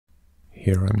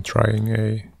Here I'm trying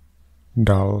a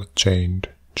dull chained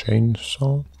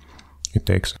chainsaw. It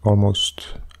takes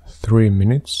almost 3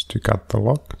 minutes to cut the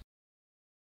lock.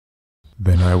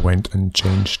 Then I went and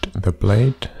changed the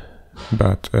blade,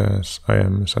 but as I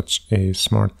am such a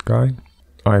smart guy,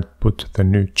 I put the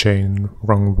new chain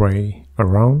wrong way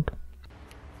around.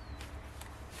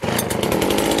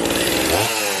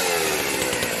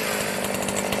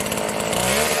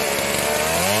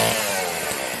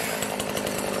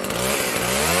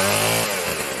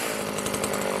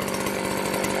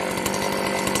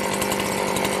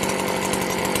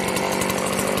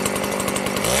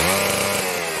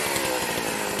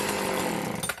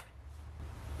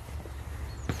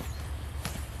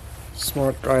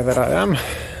 Smart guy that I am,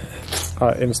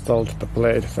 I installed the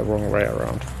blade the wrong way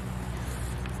around.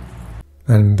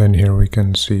 And then here we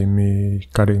can see me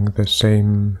cutting the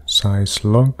same size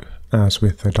log as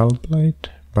with the dull blade,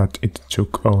 but it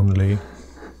took only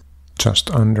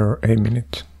just under a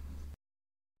minute.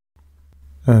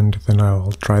 And then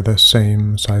I'll try the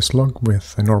same size log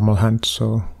with a normal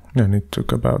handsaw, and it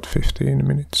took about 15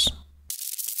 minutes.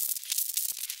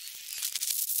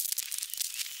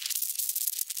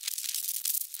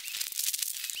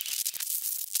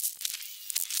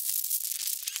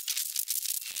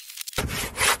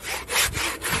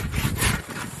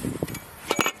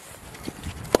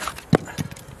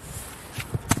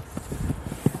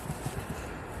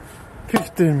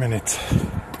 Minutes.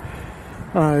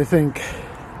 I think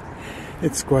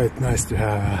it's quite nice to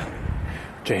have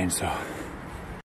a chainsaw.